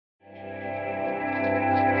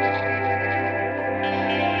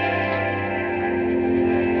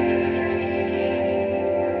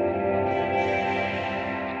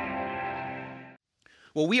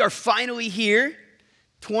Well, we are finally here,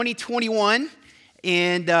 2021,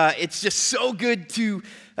 and it's just so good to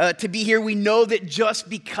be here. We know that just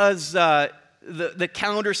because the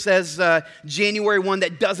calendar says January 1,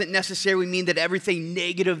 that doesn't necessarily mean that everything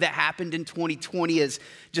negative that happened in 2020 is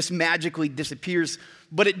just magically disappears,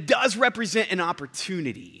 but it does represent an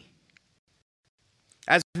opportunity.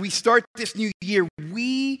 As we start this new year,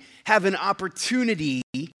 we have an opportunity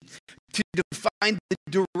to define the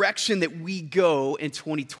direction that we go in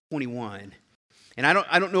 2021. And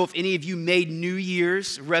I don't know if any of you made New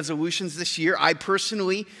Year's resolutions this year. I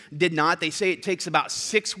personally did not. They say it takes about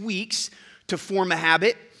 6 weeks to form a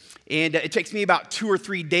habit, and it takes me about 2 or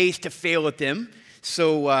 3 days to fail at them.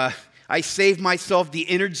 So I save myself the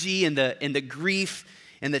energy and the grief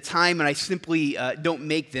and the time, and I simply don't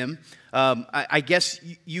make them. I guess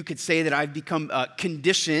you could say that I've become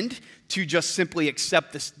conditioned to just simply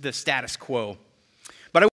accept the status quo.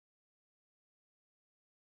 But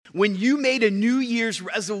when you made a New Year's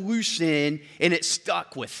resolution and you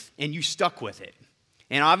stuck with it,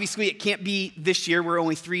 and obviously it can't be this year, we're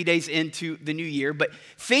only 3 days into the new year, but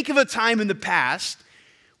think of a time in the past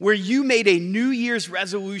where you made a New Year's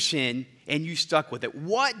resolution and you stuck with it.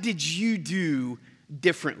 What did you do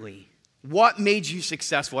differently? What made you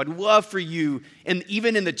successful? I'd love for you, and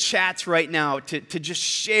even in the chats right now, to just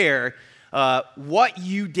share what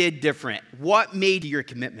you did different. What made your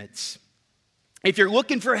commitments? If you're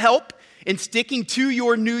looking for help in sticking to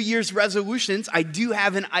your New Year's resolutions, I do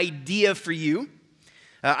have an idea for you.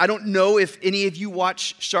 I don't know if any of you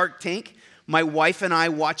watch Shark Tank. My wife and I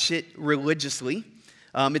watch it religiously.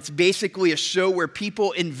 It's basically a show where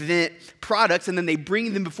people invent products and then they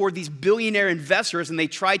bring them before these billionaire investors and they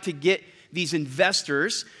try to get these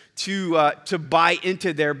investors to buy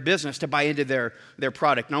into their business, to buy into their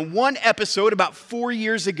product. Now, one episode about 4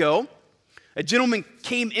 years ago, a gentleman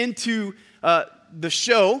came into the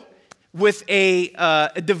show with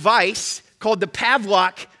a device called the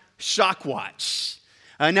Pavlok Shock Watch.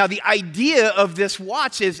 Now, the idea of this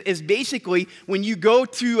watch is basically when you go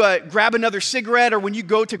to grab another cigarette or when you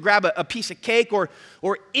go to grab a piece of cake or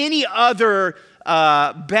any other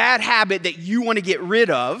bad habit that you want to get rid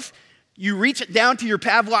of, you reach it down to your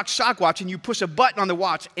Pavlok shock watch and you push a button on the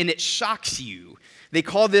watch and it shocks you. They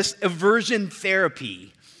call this aversion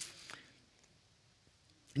therapy.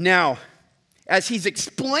 Now, as he's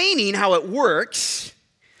explaining how it works,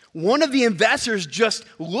 one of the investors just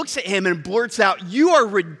looks at him and blurts out, "You are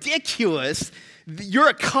ridiculous. You're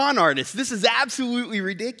a con artist. This is absolutely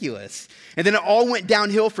ridiculous." And then it all went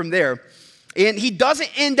downhill from there. And he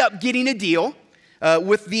doesn't end up getting a deal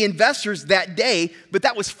with the investors that day, but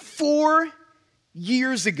that was 4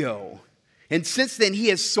 years ago. And since then, he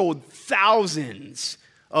has sold thousands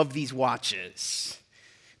of these watches.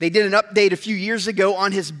 They did an update a few years ago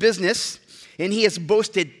on his business, and he has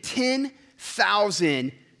boasted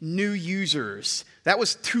 10,000 new users. That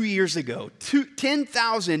was 2 years ago.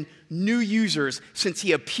 10,000 new users since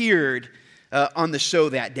he appeared on the show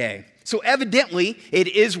that day. So evidently, it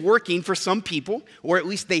is working for some people, or at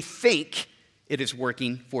least they think it is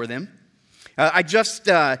working for them. I just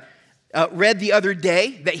read the other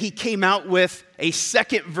day that he came out with a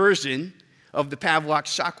second version of the Pavlok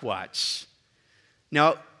Shock Watch.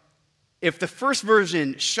 Now, if the first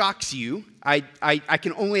version shocks you, I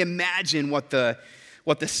can only imagine what the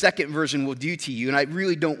second version will do to you, and I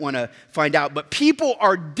really don't want to find out. But people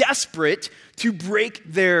are desperate to break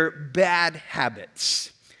their bad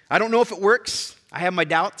habits. I don't know if it works. I have my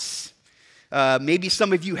doubts. Maybe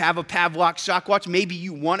some of you have a Pavlok shock watch. Maybe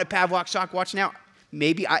you want a Pavlok shock watch now.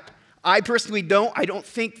 Maybe. I personally don't. I don't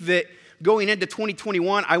think that going into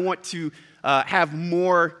 2021, I want to have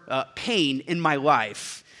more pain in my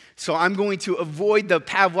life. So I'm going to avoid the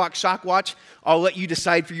Pavlok shock watch. I'll let you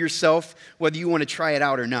decide for yourself whether you want to try it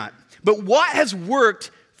out or not. But what has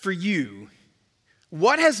worked for you?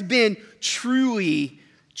 What has been truly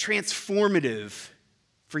transformative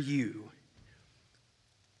for you?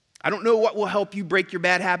 I don't know what will help you break your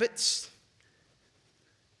bad habits,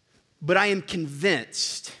 but I am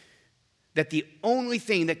convinced that the only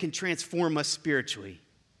thing that can transform us spiritually,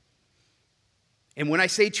 and when I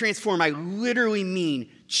say transform, I literally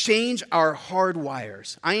mean change our hard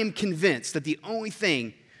wires. I am convinced that the only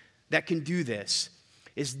thing that can do this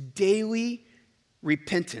is daily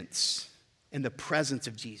repentance in the presence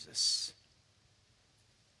of Jesus.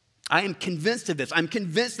 I am convinced of this. I'm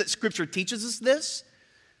convinced that Scripture teaches us this.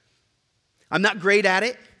 I'm not great at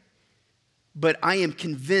it, but I am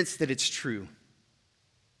convinced that it's true.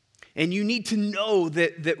 And you need to know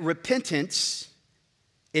that repentance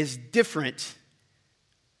is different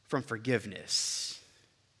from forgiveness.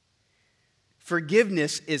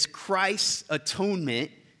 Forgiveness is Christ's atonement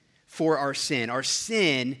for our sin. Our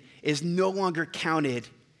sin is no longer counted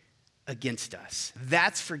against us.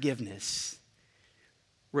 That's forgiveness.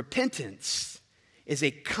 Repentance is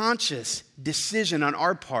a conscious decision on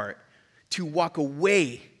our part to walk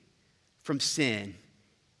away from sin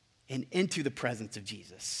and into the presence of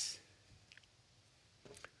Jesus.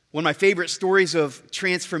 One of my favorite stories of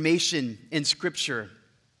transformation in Scripture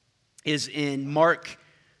is in Mark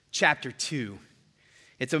chapter 2.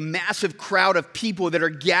 It's a massive crowd of people that are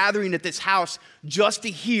gathering at this house just to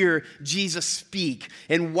hear Jesus speak.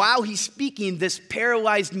 And while he's speaking, this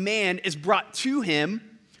paralyzed man is brought to him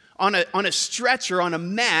on a stretcher, on a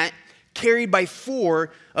mat, carried by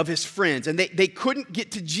 4 of his friends. And they couldn't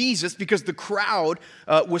get to Jesus because the crowd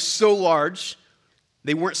was so large.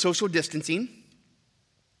 They weren't social distancing.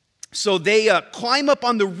 So they climb up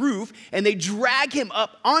on the roof and they drag him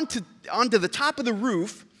up onto the top of the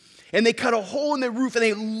roof, and they cut a hole in the roof and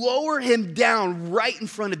they lower him down right in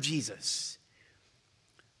front of Jesus.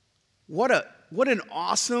 What an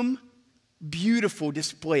awesome, beautiful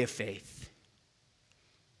display of faith.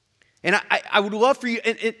 And I would love for you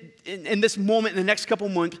in this moment, in the next couple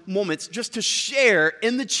moments, just to share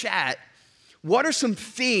in the chat, what are some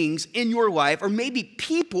things in your life, or maybe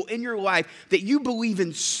people in your life, that you believe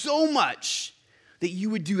in so much that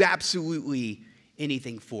you would do absolutely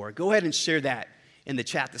anything for? Go ahead and share that in the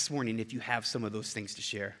chat this morning if you have some of those things to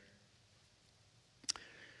share.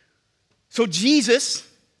 So Jesus,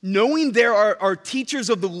 knowing there are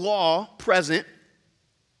teachers of the law present,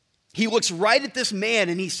 he looks right at this man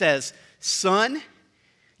and he says, "Son,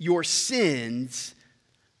 your sins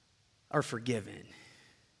are forgiven."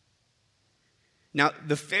 Now,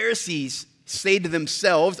 the Pharisees say to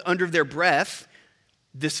themselves under their breath,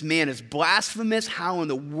 "This man is blasphemous. How in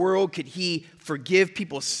the world could he forgive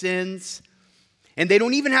people's sins?" And they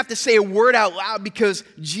don't even have to say a word out loud because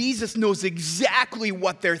Jesus knows exactly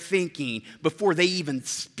what they're thinking before they even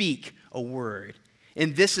speak a word.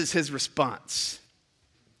 And this is his response.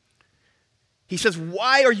 He says,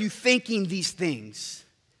 "Why are you thinking these things?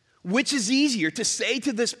 Which is easier, to say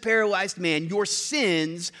to this paralyzed man, 'Your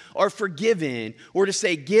sins are forgiven,' or to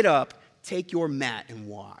say, 'Get up, take your mat and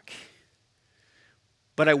walk'?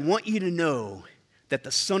 But I want you to know that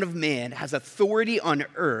the Son of Man has authority on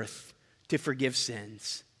earth to forgive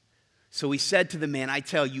sins." So he said to the man, "I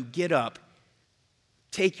tell you, get up,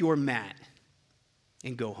 take your mat,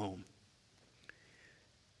 and go home."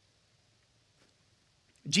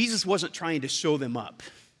 Jesus wasn't trying to show them up.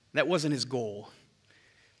 That wasn't his goal.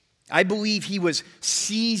 I believe he was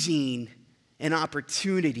seizing an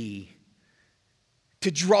opportunity to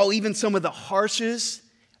draw even some of the harshest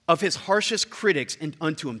of his harshest critics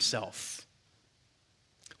unto himself.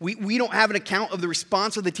 We don't have an account of the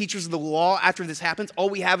response of the teachers of the law after this happens. All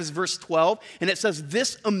we have is verse 12, and it says,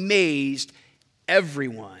 "This amazed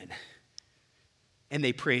everyone, and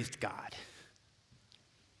they praised God."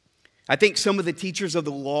 I think some of the teachers of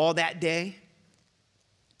the law that day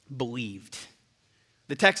believed.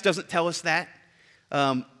 The text doesn't tell us that.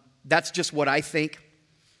 That's just what I think.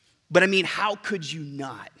 But I mean, how could you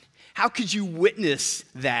not? How could you witness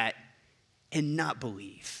that and not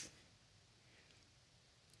believe?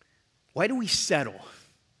 Why do we settle?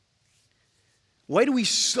 Why do we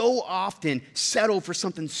so often settle for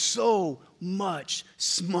something so much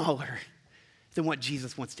smaller than what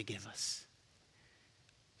Jesus wants to give us?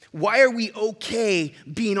 Why are we okay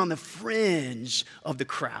being on the fringe of the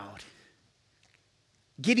crowd?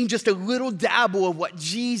 Getting just a little dabble of what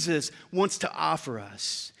Jesus wants to offer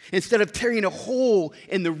us, instead of tearing a hole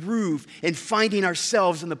in the roof and finding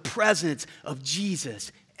ourselves in the presence of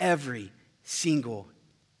Jesus every single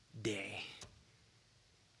day.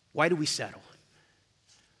 Why do we settle?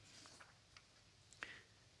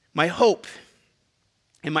 My hope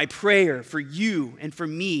and my prayer for you and for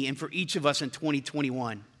me and for each of us in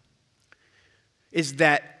 2021 is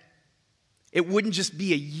that it wouldn't just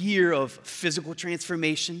be a year of physical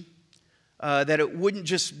transformation, that it wouldn't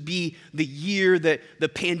just be the year that the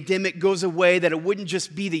pandemic goes away, that it wouldn't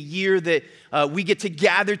just be the year that we get to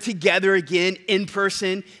gather together again in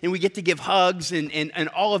person and we get to give hugs and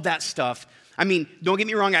all of that stuff. I mean, don't get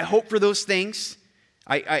me wrong, I hope for those things.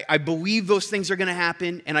 I believe those things are going to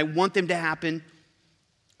happen, and I want them to happen.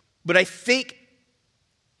 But I think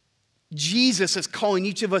Jesus is calling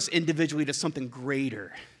each of us individually to something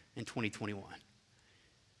greater in 2021.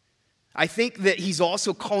 I think that he's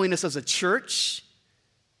also calling us as a church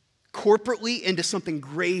corporately into something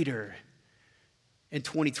greater in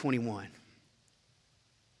 2021.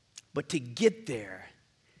 But to get there,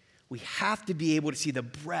 we have to be able to see the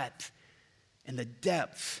breadth and the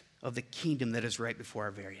depth of the kingdom that is right before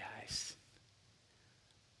our very eyes.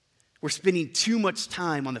 We're spending too much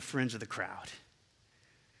time on the fringe of the crowd.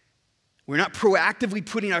 We're not proactively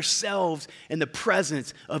putting ourselves in the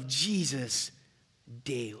presence of Jesus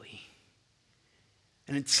daily.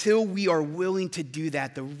 And until we are willing to do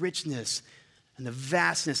that, the richness and the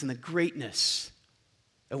vastness and the greatness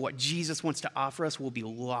of what Jesus wants to offer us will be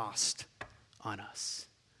lost on us.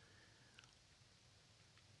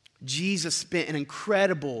 Jesus spent an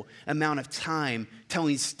incredible amount of time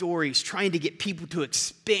telling stories, trying to get people to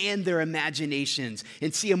expand their imaginations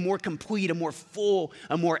and see a more complete, a more full,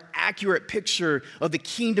 a more accurate picture of the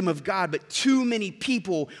kingdom of God. But too many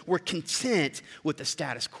people were content with the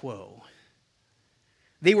status quo.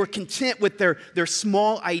 They were content with their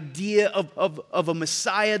small idea of a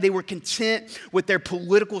Messiah. They were content with their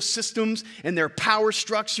political systems and their power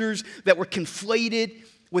structures that were conflated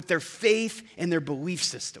with their faith and their belief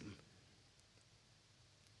system.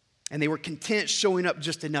 And they were content showing up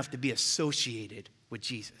just enough to be associated with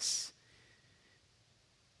Jesus.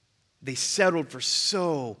 They settled for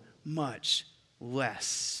so much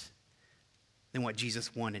less than what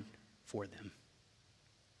Jesus wanted for them.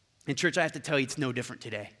 And church, I have to tell you, it's no different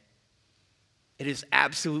today. It is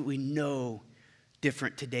absolutely no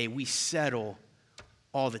different today. We settle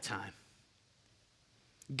all the time.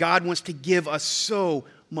 God wants to give us so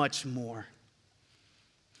much more.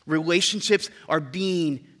 Relationships are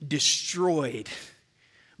being destroyed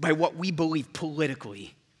by what we believe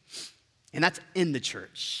politically, and that's in the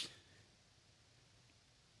church.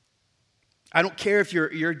 I don't care if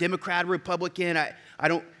you're a Democrat or Republican.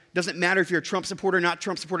 Doesn't matter if you're a Trump supporter or not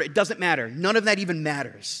Trump supporter. It doesn't matter. None of that even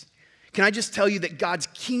matters. Can I just tell you that God's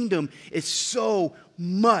kingdom is so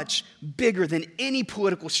much bigger than any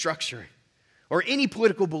political structure or any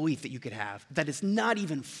political belief that you could have, that it's not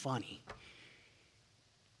even funny.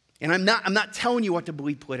 And I'm not telling you what to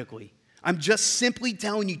believe politically. I'm just simply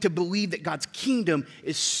telling you to believe that God's kingdom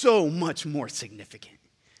is so much more significant.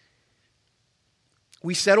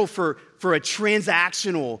 We settle for a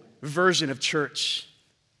transactional version of church.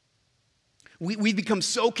 We become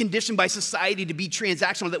so conditioned by society to be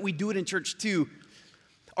transactional that we do it in church too.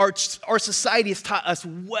 Our society has taught us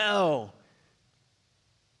well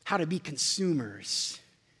how to be consumers.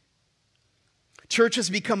 Church has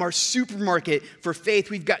become our supermarket for faith.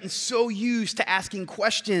 We've gotten so used to asking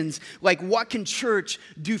questions like, what can church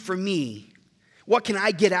do for me? What can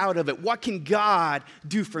I get out of it? What can God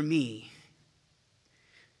do for me?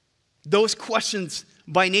 Those questions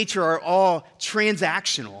by nature are all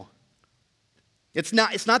transactional. It's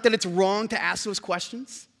not that it's wrong to ask those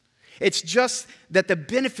questions. It's just that the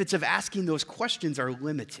benefits of asking those questions are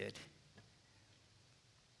limited.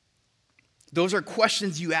 Those are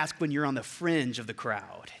questions you ask when you're on the fringe of the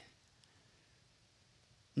crowd,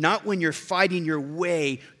 not when you're fighting your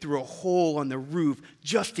way through a hole on the roof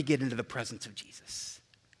just to get into the presence of Jesus.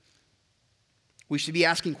 We should be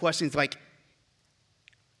asking questions like,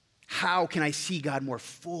 how can I see God more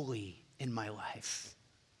fully in my life?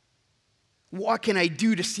 What can I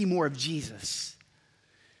do to see more of Jesus?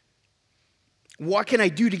 What can I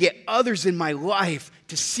do to get others in my life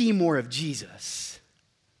to see more of Jesus?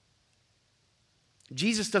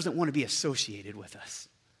 Jesus doesn't want to be associated with us.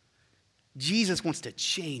 Jesus wants to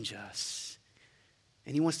change us,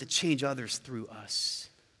 and he wants to change others through us.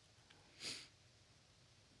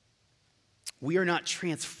 We are not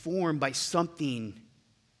transformed by something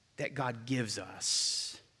that God gives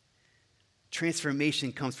us.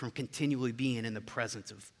 Transformation comes from continually being in the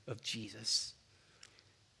presence of Jesus.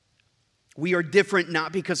 We are different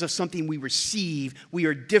not because of something we receive. We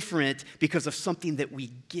are different because of something that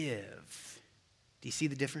we give. Do you see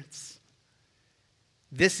the difference?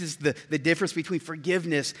 This is the difference between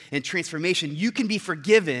forgiveness and transformation. You can be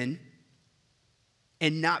forgiven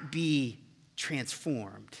and not be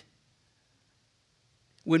transformed.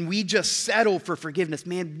 When we just settle for forgiveness,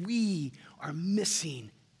 man, we are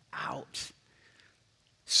missing out.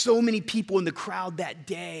 So many people in the crowd that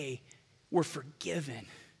day were forgiven,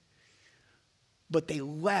 but they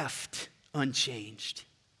left unchanged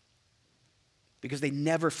because they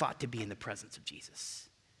never fought to be in the presence of Jesus.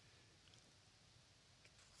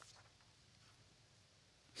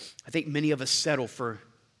 I think many of us settle for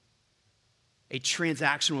a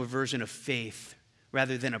transactional version of faith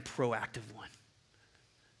rather than a proactive one.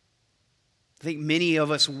 I think many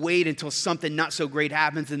of us wait until something not so great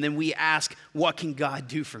happens and then we ask, what can God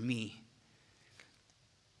do for me?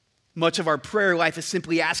 Much of our prayer life is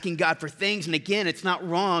simply asking God for things. And again, it's not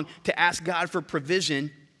wrong to ask God for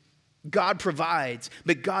provision. God provides,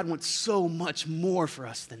 but God wants so much more for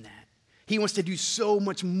us than that. He wants to do so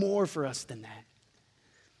much more for us than that.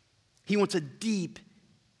 He wants a deep,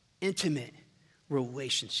 intimate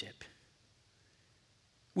relationship.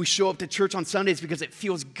 We show up to church on Sundays because it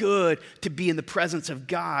feels good to be in the presence of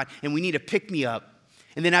God and we need a pick-me-up.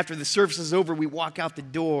 And then after the service is over, we walk out the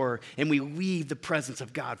door and we leave the presence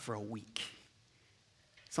of God for a week.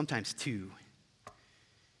 Sometimes 2.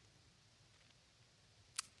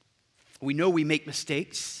 We know we make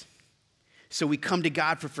mistakes, so we come to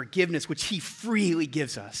God for forgiveness, which He freely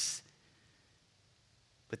gives us.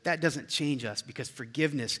 But that doesn't change us because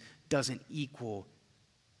forgiveness doesn't equal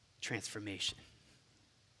transformation.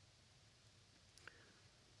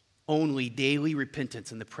 Only daily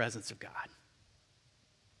repentance in the presence of God.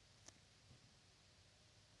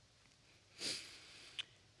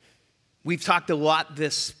 We've talked a lot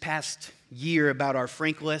this past year about our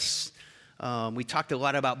Frank lists. We talked a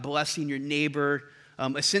lot about blessing your neighbor,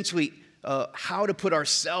 essentially how to put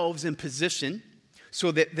ourselves in position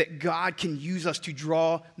so that God can use us to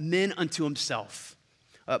draw men unto Himself.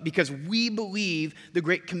 Because we believe the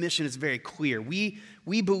Great Commission is very clear. We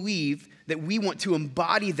believe that we want to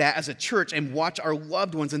embody that as a church and watch our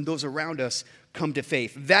loved ones and those around us come to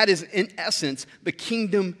faith. That is, in essence, the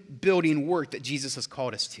kingdom-building work that Jesus has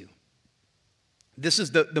called us to. This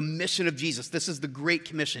is the mission of Jesus. This is the Great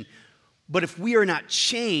Commission. But if we are not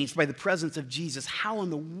changed by the presence of Jesus, how in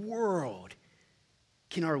the world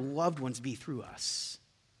can our loved ones be through us?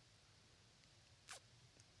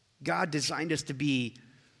 God designed us to be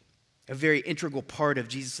a very integral part of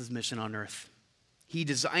Jesus' mission on earth. He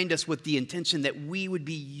designed us with the intention that we would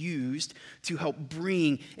be used to help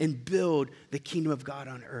bring and build the kingdom of God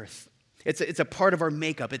on earth. It's a part of our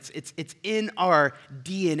makeup. It's in our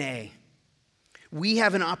DNA. We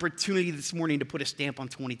have an opportunity this morning to put a stamp on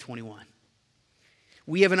 2021.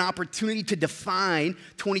 We have an opportunity to define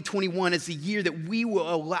 2021 as the year that we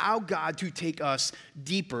will allow God to take us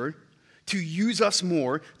deeper, to use us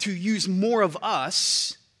more, to use more of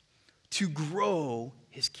us to grow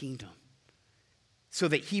His kingdom so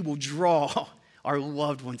that He will draw our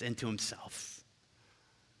loved ones into Himself.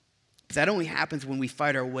 That only happens when we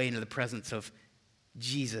fight our way into the presence of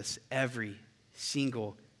Jesus every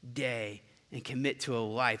single day and commit to a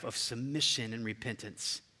life of submission and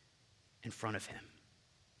repentance in front of Him.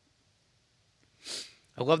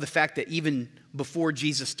 I love the fact that even before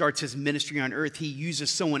Jesus starts His ministry on earth, He uses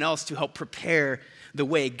someone else to help prepare the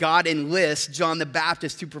way. God enlists John the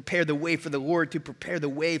Baptist to prepare the way for the Lord, to prepare the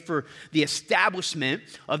way for the establishment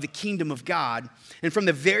of the kingdom of God. And from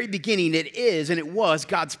the very beginning, it is and it was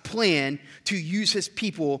God's plan to use His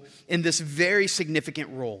people in this very significant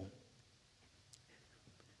role.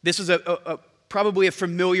 This is probably a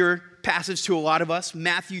familiar passage to a lot of us.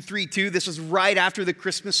 Matthew 3:2. This is right after the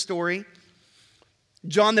Christmas story.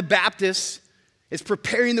 John the Baptist is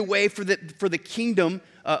preparing the way for the kingdom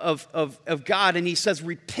of God, and he says,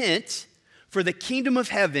 repent, for the kingdom of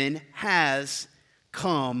heaven has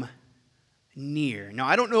come near. Now,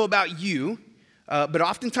 I don't know about you, but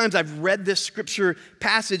oftentimes I've read this scripture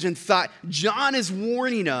passage and thought, John is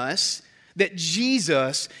warning us that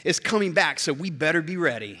Jesus is coming back, so we better be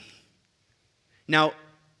ready. Now,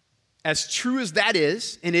 as true as that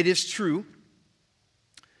is, and it is true,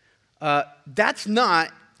 that's not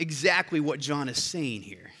exactly what John is saying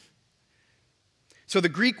here. So the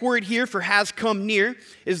Greek word here for has come near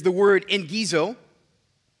is the word engizo.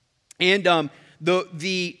 And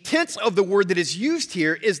the tense of the word that is used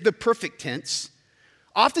here is the perfect tense.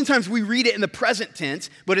 Oftentimes we read it in the present tense,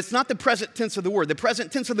 but it's not the present tense of the word. The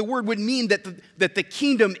present tense of the word would mean that the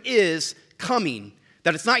kingdom is coming.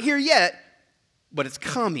 That it's not here yet, but it's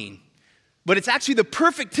coming. But it's actually the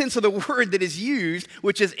perfect tense of the word that is used,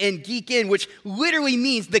 which is engiken, which literally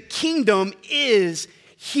means the kingdom is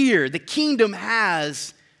here. The kingdom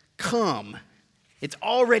has come. It's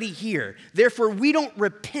already here. Therefore, we don't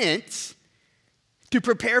repent to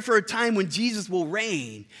prepare for a time when Jesus will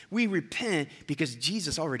reign. We repent because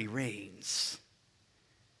Jesus already reigns.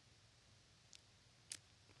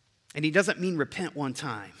 And He doesn't mean repent one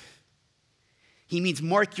time. He means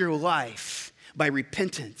mark your life by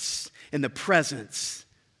repentance in the presence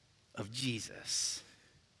of Jesus.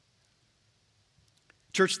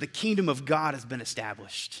 Church, the kingdom of God has been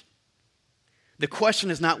established. The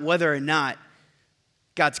question is not whether or not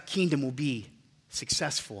God's kingdom will be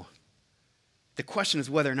successful. The question is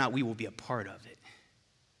whether or not we will be a part of it.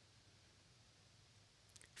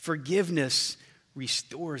 Forgiveness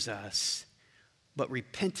restores us, but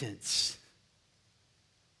repentance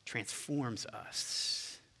transforms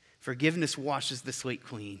us. Forgiveness washes the slate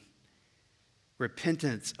clean.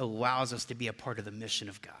 Repentance allows us to be a part of the mission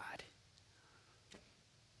of God.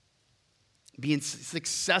 Being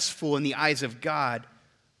successful in the eyes of God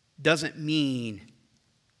doesn't mean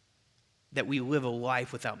that we live a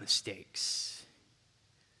life without mistakes.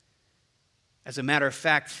 As a matter of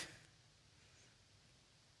fact,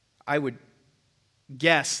 I would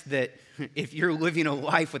guess that if you're living a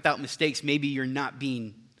life without mistakes, maybe you're not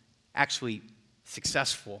being actually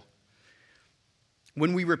successful.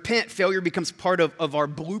 When we repent, failure becomes part of our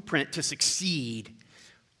blueprint to succeed.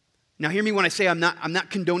 Now, hear me when I say I'm not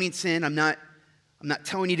condoning sin. I'm not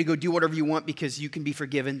telling you to go do whatever you want because you can be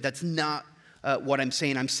forgiven. That's not what I'm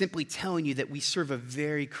saying. I'm simply telling you that we serve a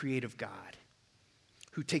very creative God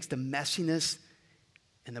who takes the messiness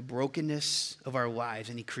and the brokenness of our lives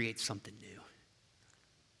and he creates something new.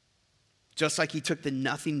 Just like he took the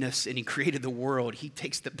nothingness and he created the world, he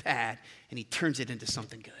takes the bad and he turns it into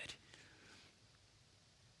something good.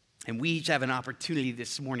 And we each have an opportunity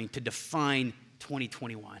this morning to define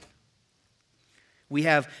 2021. We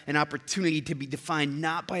have an opportunity to be defined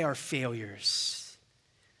not by our failures,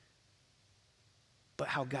 but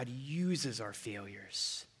how God uses our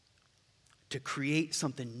failures to create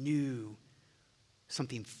something new,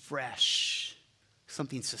 something fresh,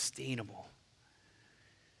 something sustainable.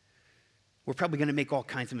 We're probably going to make all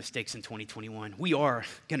kinds of mistakes in 2021. We are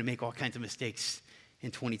going to make all kinds of mistakes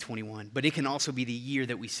in 2021. But it can also be the year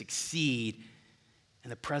that we succeed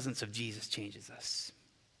and the presence of Jesus changes us.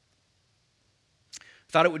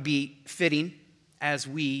 I thought it would be fitting as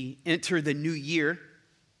we enter the new year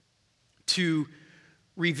to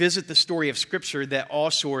revisit the story of Scripture that All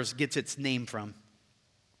Shores gets its name from.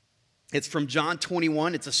 It's from John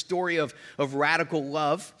 21. It's a story of radical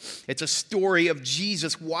love. It's a story of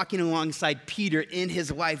Jesus walking alongside Peter in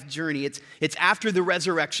his life journey. It's after the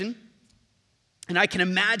resurrection. And I can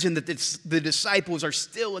imagine that the disciples are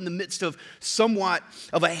still in the midst of somewhat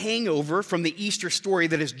of a hangover from the Easter story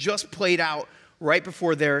that has just played out right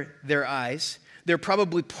before their eyes. They're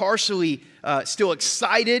probably partially still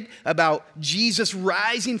excited about Jesus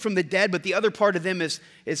rising from the dead, but the other part of them is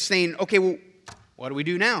saying, okay, well, what do we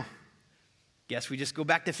do now? Guess we just go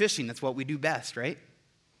back to fishing. That's what we do best, right?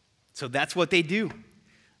 So that's what they do.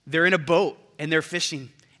 They're in a boat and they're fishing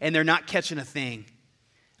and they're not catching a thing.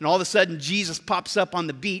 And all of a sudden, Jesus pops up on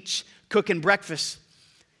the beach cooking breakfast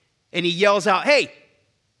and he yells out, hey,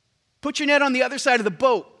 put your net on the other side of the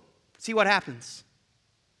boat. See what happens.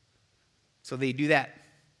 So they do that.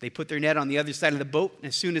 They put their net on the other side of the boat, and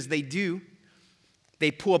as soon as they do,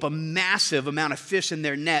 they pull up a massive amount of fish in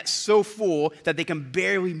their net, so full that they can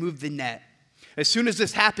barely move the net. As soon as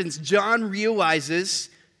this happens, John realizes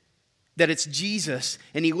that it's Jesus,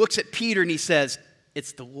 and he looks at Peter and he says,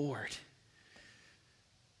 it's the Lord.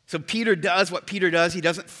 So Peter does what Peter does. He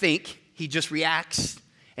doesn't think, he just reacts,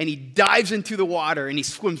 and he dives into the water and he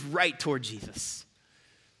swims right toward Jesus.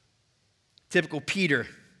 Typical Peter.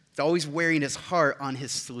 He's always wearing his heart on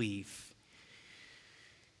his sleeve.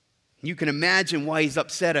 You can imagine why he's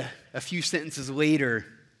upset a few sentences later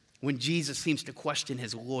when Jesus seems to question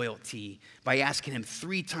his loyalty by asking him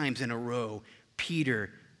 3 times in a row,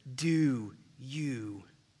 Peter, do you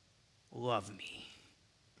love me?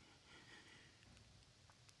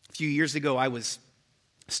 A few years ago, I was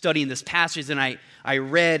studying this passage and I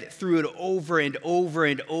read through it over and over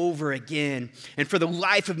and over again. And for the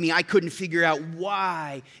life of me, I couldn't figure out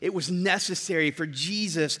why it was necessary for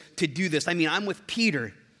Jesus to do this. I mean, I'm with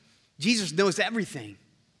Peter. Jesus knows everything.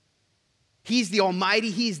 He's the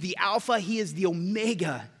Almighty. He's the Alpha. He is the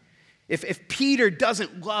Omega. If Peter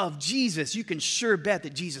doesn't love Jesus, you can sure bet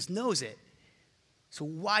that Jesus knows it. So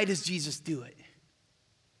why does Jesus do it?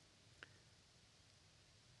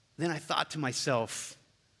 Then I thought to myself,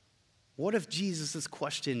 what if Jesus'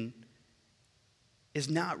 question is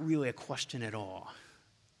not really a question at all?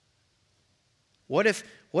 What if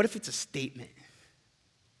it's a statement?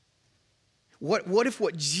 What if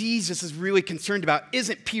what Jesus is really concerned about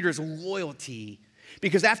isn't Peter's loyalty?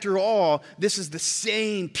 Because after all, this is the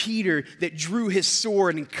same Peter that drew his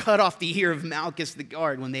sword and cut off the ear of Malchus the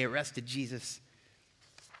guard when they arrested Jesus.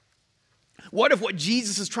 What if what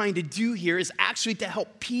Jesus is trying to do here is actually to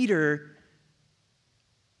help Peter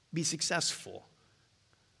be successful?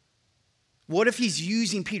 What if he's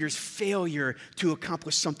using Peter's failure to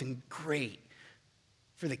accomplish something great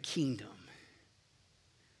for the kingdom?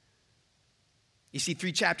 You see,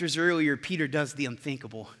 3 chapters earlier, Peter does the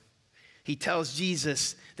unthinkable. He tells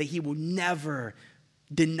Jesus that he will never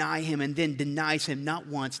deny him, and then denies him not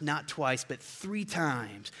once, not twice, but 3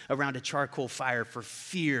 times around a charcoal fire for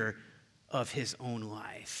fear of his own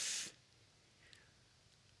life.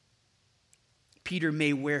 Peter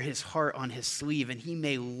may wear his heart on his sleeve, and he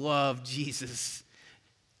may love Jesus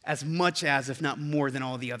as much as, if not more than,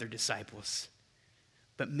 all the other disciples.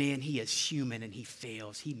 But man, he is human and he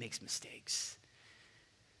fails. He makes mistakes.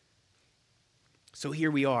 So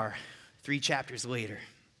here we are, 3 chapters later,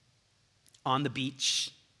 on the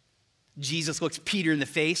beach, Jesus looks Peter in the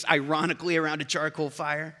face, ironically around a charcoal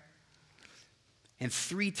fire. And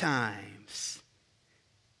 3 times,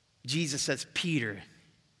 Jesus says, Peter,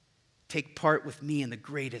 take part with me in the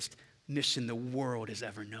greatest mission the world has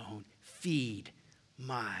ever known. Feed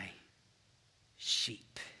my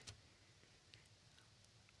sheep.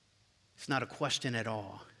 It's not a question at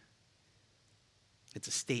all. It's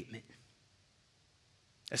a statement.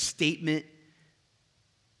 A statement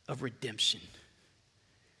of redemption.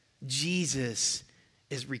 Jesus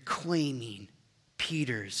is reclaiming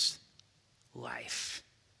Peter's life.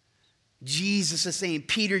 Jesus is saying,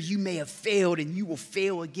 Peter, you may have failed and you will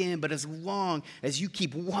fail again, but as long as you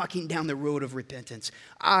keep walking down the road of repentance,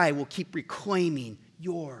 I will keep reclaiming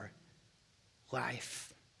your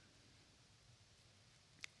life.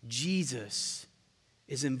 Jesus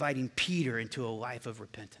is inviting Peter into a life of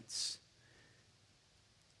repentance.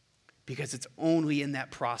 Because it's only in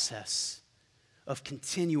that process of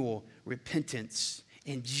continual repentance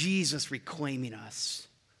and Jesus reclaiming us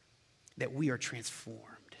that we are transformed.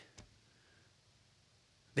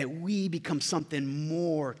 That we become something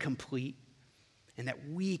more complete and that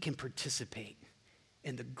we can participate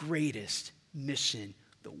in the greatest mission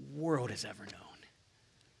the world has ever known.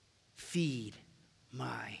 Feed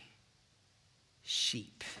my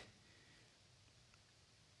sheep.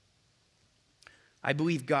 I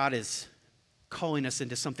believe God is calling us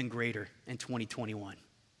into something greater in 2021.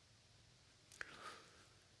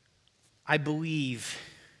 I believe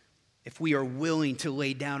if we are willing to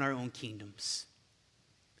lay down our own kingdoms,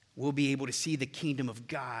 we'll be able to see the kingdom of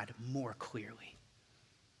God more clearly.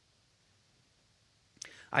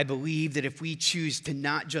 I believe that if we choose to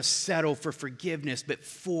not just settle for forgiveness, but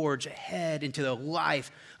forge ahead into the life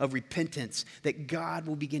of repentance, that God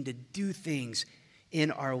will begin to do things in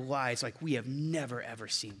our lives like we have never, ever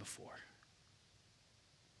seen before.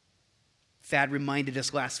 Thad reminded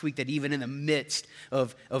us last week that even in the midst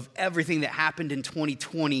of everything that happened in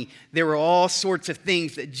 2020, there were all sorts of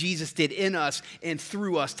things that Jesus did in us and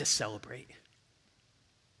through us to celebrate.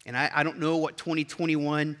 And I don't know what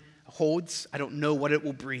 2021 holds. I don't know what it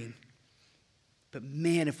will bring. But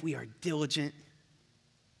man, if we are diligent,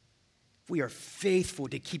 if we are faithful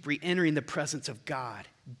to keep re-entering the presence of God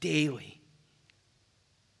daily,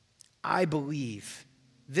 I believe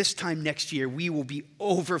this time next year we will be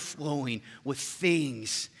overflowing with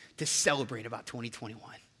things to celebrate about 2021.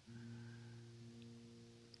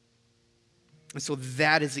 And so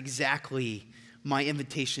that is exactly my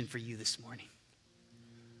invitation for you this morning.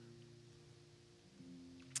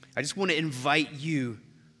 I just want to invite you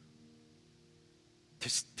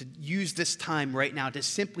to use this time right now to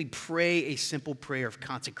simply pray a simple prayer of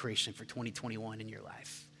consecration for 2021 in your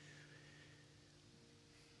life.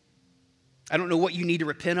 I don't know what you need to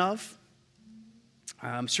repent of.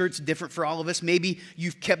 I'm sure it's different for all of us. Maybe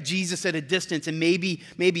you've kept Jesus at a distance, and maybe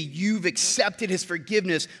you've accepted his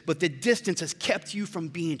forgiveness, but the distance has kept you from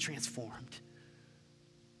being transformed.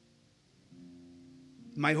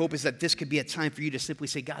 My hope is that this could be a time for you to simply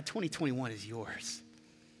say, God, 2021 is yours.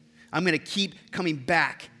 I'm going to keep coming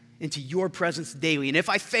back into your presence daily. And if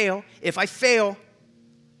I fail,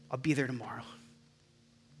 I'll be there tomorrow.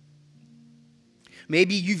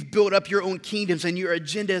 Maybe you've built up your own kingdoms and your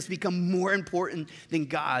agenda has become more important than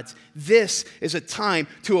God's. This is a time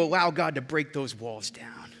to allow God to break those walls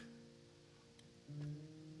down.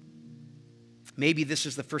 Maybe this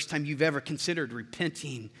is the first time you've ever considered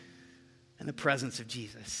repenting in the presence of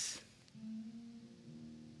Jesus.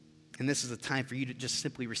 And this is a time for you to just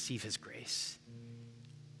simply receive his grace.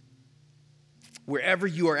 Wherever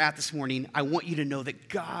you are at this morning, I want you to know that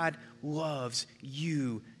God loves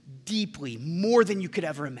you deeply, more than you could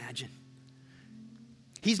ever imagine.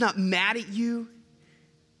 He's not mad at you.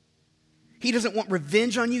 He doesn't want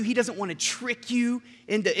revenge on you. He doesn't want to trick you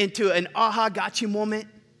into an aha, got you moment.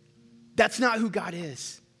 That's not who God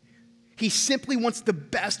is. He simply wants the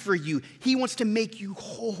best for you. He wants to make you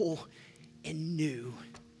whole and new.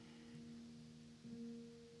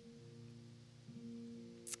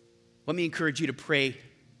 Let me encourage you to pray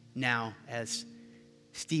now as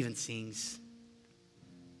Stephen sings.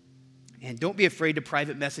 And don't be afraid to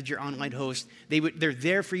private message your online host. They're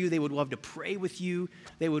there for you. They would love to pray with you.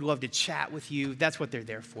 They would love to chat with you. That's what they're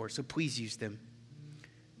there for. So please use them.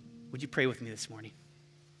 Would you pray with me this morning?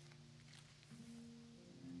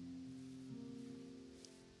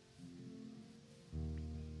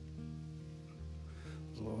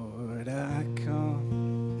 Lord, I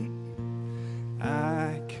come,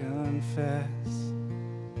 I confess,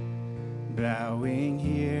 bowing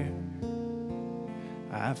here,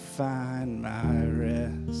 I find my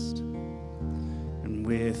rest, and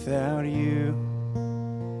without you,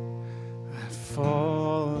 I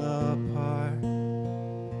fall apart.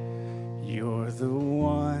 the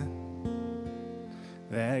one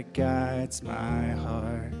that guides my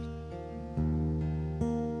heart.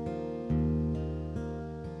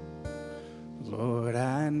 Lord,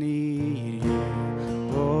 I need you.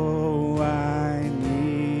 Oh, I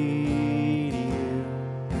need you.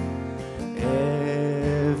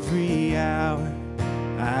 Every hour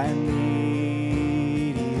I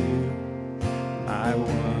need you. My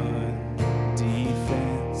one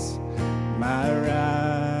defense, my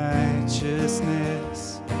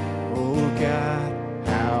righteousness. Oh God,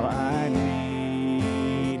 how I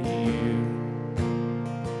need you.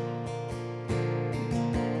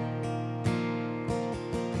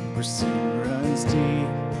 Where sin runs deep,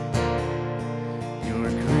 your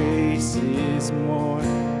grace is more.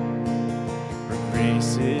 Where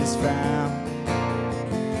grace is found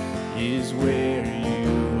is where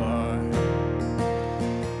you are.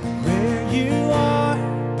 Where you are,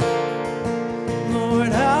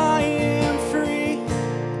 Lord, I am free.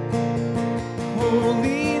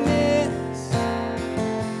 Holiness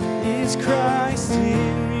is Christ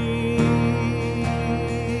in me.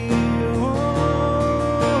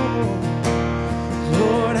 Oh,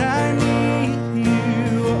 Lord, I need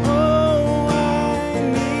you. Oh, I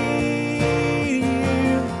need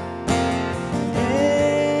you.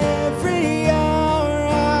 Every hour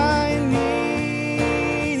I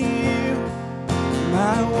need you.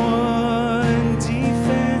 My one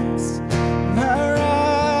defense, my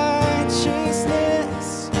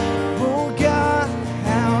righteousness. Oh God,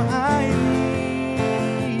 how I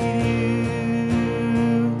need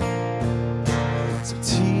you. So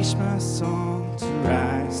teach my song to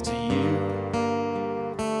rise to you.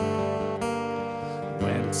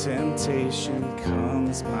 When temptation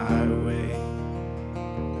comes my way,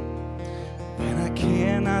 when I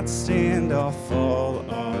cannot stand, I'll fall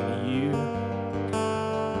on you.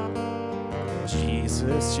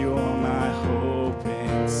 Jesus, you're my hope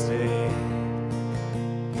and stay.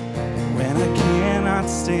 When I cannot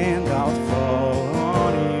stand, I'll fall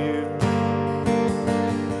on you.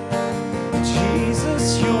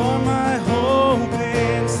 Jesus, you're my hope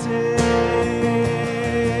and stay.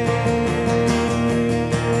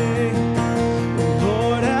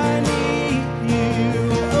 Lord, I need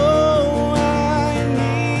you. Oh, I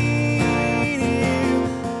need you.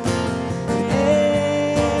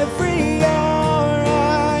 Every hour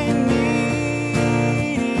I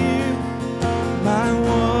need you. My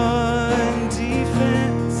one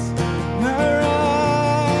defense, my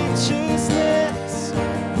righteousness.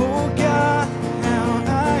 Oh God, how I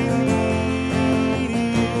need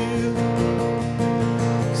you.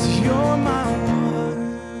 'Cause you're my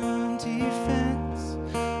one defense,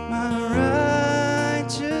 my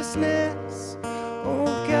righteousness. Oh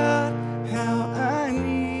God, how I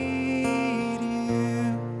need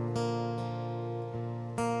you.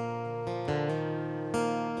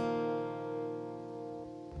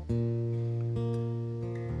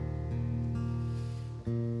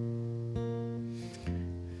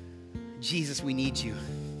 Jesus, we need you.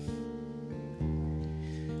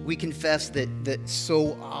 We confess that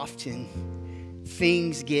so often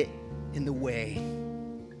things get in the way.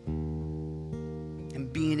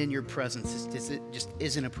 And being in your presence just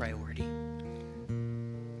isn't a priority.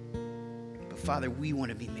 But Father, we want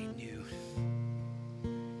to be made new.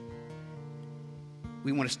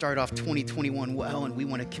 We want to start off 2021 well, and we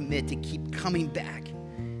want to commit to keep coming back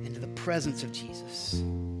into the presence of Jesus.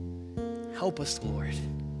 Help us, Lord.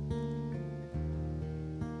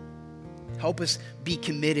 Help us be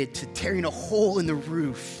committed to tearing a hole in the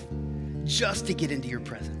roof just to get into your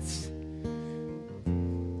presence.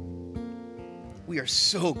 We are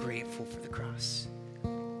so grateful for the cross.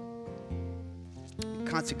 We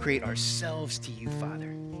consecrate ourselves to you, Father,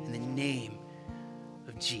 in the name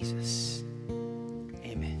of Jesus.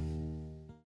 Amen.